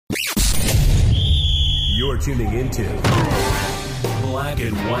You're tuning into Black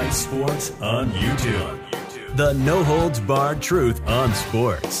and White Sports on YouTube. The no-holds-barred truth on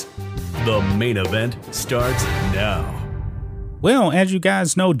sports. The main event starts now. Well, as you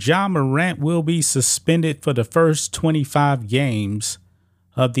guys know, Ja Morant will be suspended for the first 25 games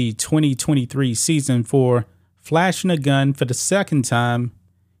of the 2023 season for flashing a gun for the second time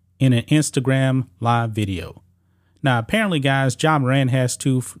in an Instagram live video. Now, apparently, guys, Ja Morant has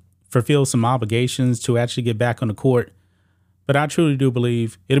to fulfill some obligations to actually get back on the court. But I truly do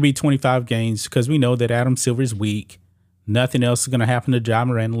believe it'll be 25 games because we know that Adam Silver is weak. Nothing else is going to happen to Ja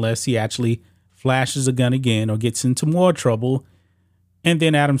Morant unless he actually flashes a gun again or gets into more trouble. And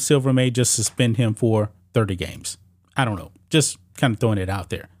then Adam Silver may just suspend him for 30 games. I don't know. Just kind of throwing it out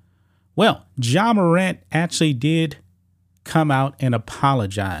there. Well, Ja Morant actually did come out and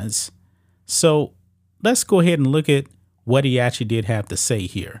apologize. So let's go ahead and look at what he actually did have to say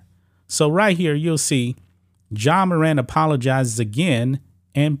here. So right here, you'll see Ja Morant apologizes again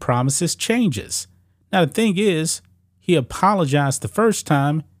and promises changes. Now, the thing is, he apologized the first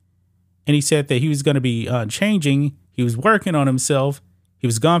time and he said that he was going to be changing. He was working on himself. He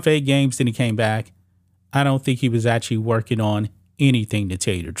was gone for 8 games, then he came back. I don't think he was actually working on anything, to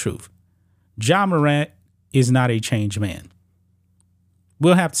tell you the truth. Ja Morant is not a changed man.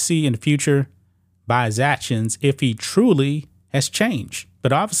 We'll have to see in the future by his actions if he truly has changed.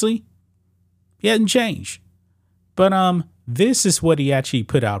 But obviously, he hasn't changed. But this is what he actually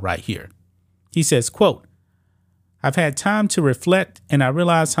put out right here. He says, quote, "I've had time to reflect and I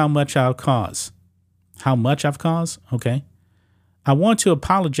realize how much I'll cause." How much I've caused? Okay. "I want to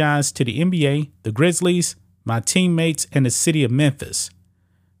apologize to the NBA, the Grizzlies, my teammates, and the city of Memphis.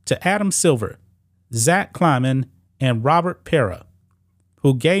 To Adam Silver, Zach Kleiman, and Robert Pera,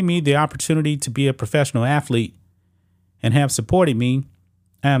 who gave me the opportunity to be a professional athlete and have supported me.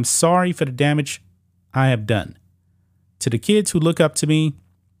 I am sorry for the damage I have done. To the kids who look up to me,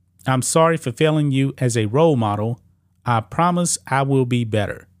 I'm sorry for failing you as a role model. I promise I will be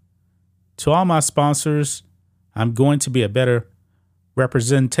better. To all my sponsors, I'm going to be a better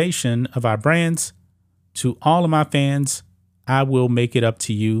representation of our brands. To all of my fans, I will make it up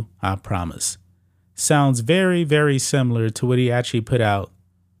to you, I promise." Sounds very, very similar to what he actually put out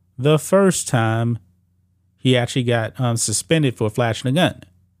the first time he actually got suspended for flashing a gun.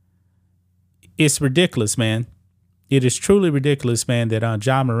 It's ridiculous, man. It is truly ridiculous, man, that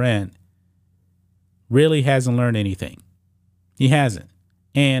Ja Morant really hasn't learned anything. He hasn't.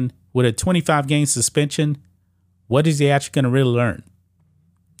 And with a 25-game suspension, what is he actually going to really learn?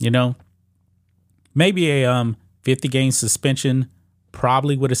 You know, maybe a 50-game suspension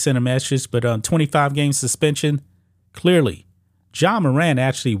probably would have sent a message, but 25-game suspension, clearly, Ja Morant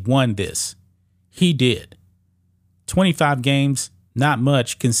actually won this. He did. 25 games, not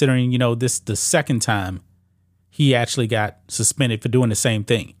much considering, this the second time he actually got suspended for doing the same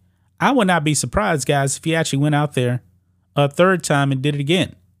thing. I would not be surprised, guys, if he actually went out there a third time and did it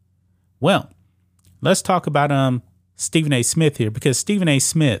again. Well, let's talk about Stephen A. Smith here, because Stephen A.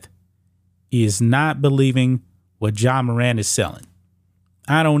 Smith is not believing what Ja Morant is selling.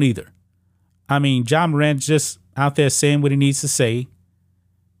 I don't either. I mean, Ja Morant's just out there saying what he needs to say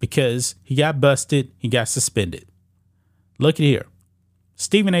because he got busted, he got suspended. Look at here.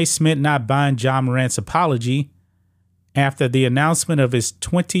 Stephen A. Smith not buying Ja Morant's apology after the announcement of his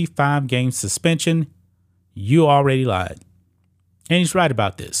 25-game suspension. You already lied. And he's right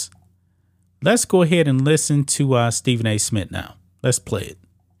about this. Let's go ahead and listen to Stephen A. Smith now. Let's play it.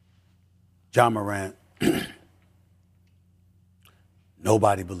 Ja Morant,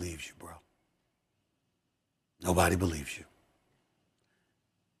 nobody believes you, bro. Nobody believes you.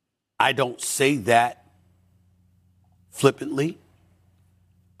 I don't say that flippantly.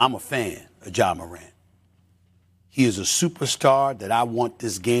 I'm a fan of Ja Morant. He is a superstar that I want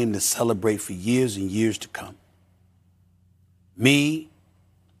this game to celebrate for years and years to come. Me,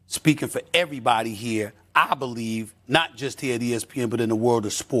 speaking for everybody here, I believe, not just here at ESPN, but in the world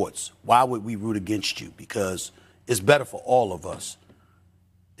of sports. Why would we root against you? Because it's better for all of us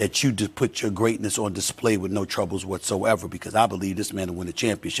that you just put your greatness on display with no troubles whatsoever, because I believe this man will win the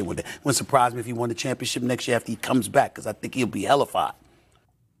championship. Wouldn't surprise me if he won the championship next year after he comes back, because I think he'll be hellified.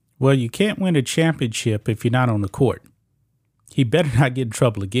 Well, you can't win a championship if you're not on the court. He better not get in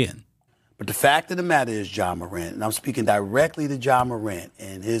trouble again. But the fact of the matter is, Ja Morant, and I'm speaking directly to Ja Morant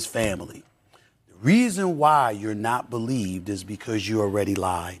and his family, the reason why you're not believed is because you already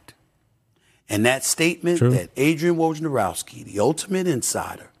lied. And that statement that Adrian Wojnarowski, the ultimate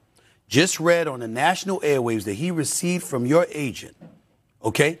insider, just read on the national airwaves that he received from your agent,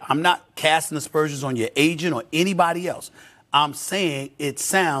 okay? I'm not casting aspersions on your agent or anybody else. I'm saying it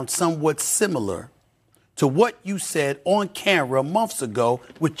sounds somewhat similar to what you said on camera months ago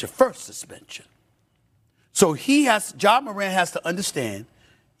with your first suspension. So Ja Morant has to understand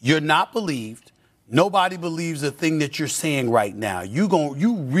you're not believed. Nobody believes the thing that you're saying right now.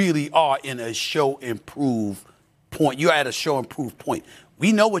 You really are in a show improve point. You're at a show improve point.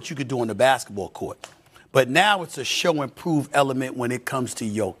 We know what you could do on the basketball court, but now it's a show improve element when it comes to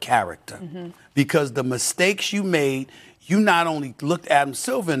your character. Because the mistakes you made, you not only looked Adam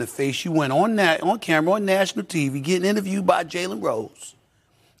Silver in the face, you went on camera on national TV getting interviewed by Jalen Rose,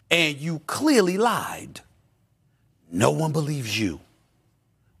 and you clearly lied. No one believes you.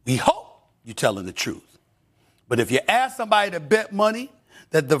 We hope you're telling the truth. But if you ask somebody to bet money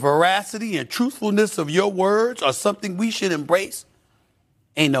that the veracity and truthfulness of your words are something we should embrace,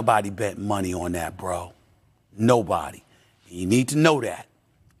 ain't nobody betting money on that, bro. Nobody. You need to know that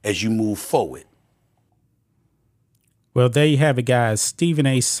as you move forward. Well, there you have it, guys. Stephen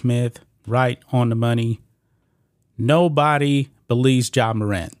A. Smith, right on the money. Nobody believes Ja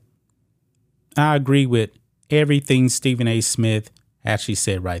Morant. I agree with everything Stephen A. Smith actually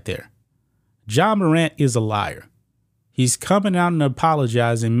said right there. Ja Morant is a liar. He's coming out and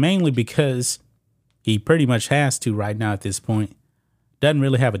apologizing mainly because he pretty much has to right now at this point. Doesn't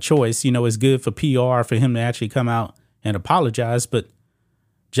really have a choice. You know, it's good for PR for him to actually come out and apologize, but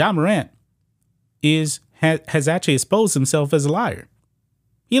Ja Morant has actually exposed himself as a liar.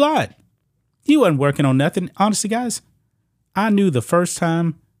 He lied. He wasn't working on nothing. Honestly, guys, I knew the first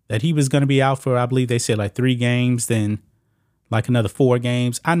time that he was going to be out for, I believe they said like 3 games, then like another 4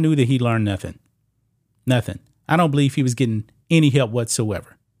 games. I knew that he learned nothing. Nothing. I don't believe he was getting any help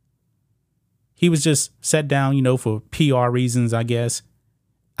whatsoever. He was just set down, you know, for PR reasons, I guess.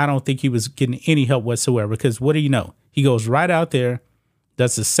 I don't think he was getting any help whatsoever because what do you know? He goes right out there,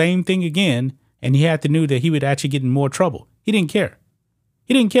 does the same thing again, and he had to know that he would actually get in more trouble. He didn't care.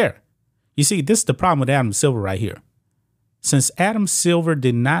 He didn't care. You see, this is the problem with Adam Silver right here. Since Adam Silver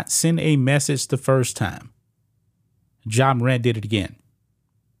did not send a message the first time, Ja Morant did it again.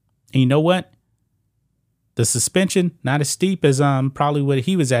 And you know what? The suspension, not as steep as probably what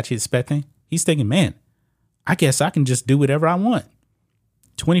he was actually expecting. He's thinking, man, I guess I can just do whatever I want.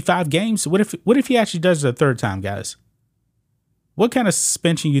 25 games? What if he actually does it a third time, guys? What kind of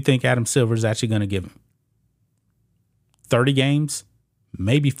suspension you think Adam Silver is actually going to give him? 30 games?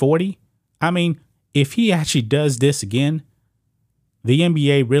 Maybe 40? I mean, if he actually does this again, the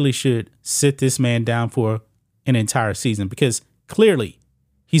NBA really should sit this man down for an entire season because clearly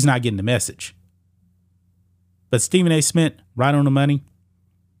he's not getting the message. But Stephen A. Smith, right on the money.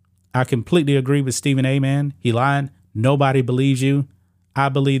 I completely agree with Stephen A., man. He lied. Nobody believes you. I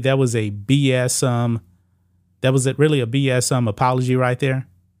believe that was a BS, really a BS apology right there.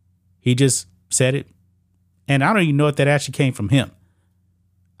 He just said it. And I don't even know if that actually came from him.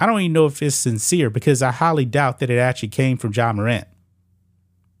 I don't even know if it's sincere because I highly doubt that it actually came from Ja Morant.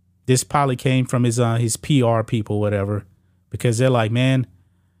 This probably came from his PR people, whatever, because they're like, man,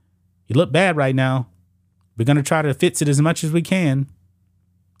 you look bad right now. We're going to try to fix it as much as we can.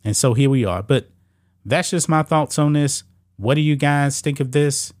 And so here we are. But that's just my thoughts on this. What do you guys think of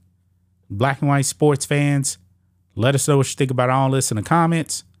this? Black and white sports fans, let us know what you think about all this in the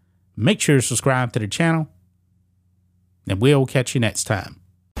comments. Make sure to subscribe to the channel. And we'll catch you next time.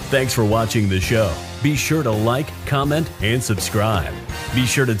 Thanks for watching the show. Be sure to like, comment, and subscribe. Be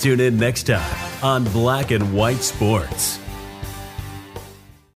sure to tune in next time on Black and White Sports.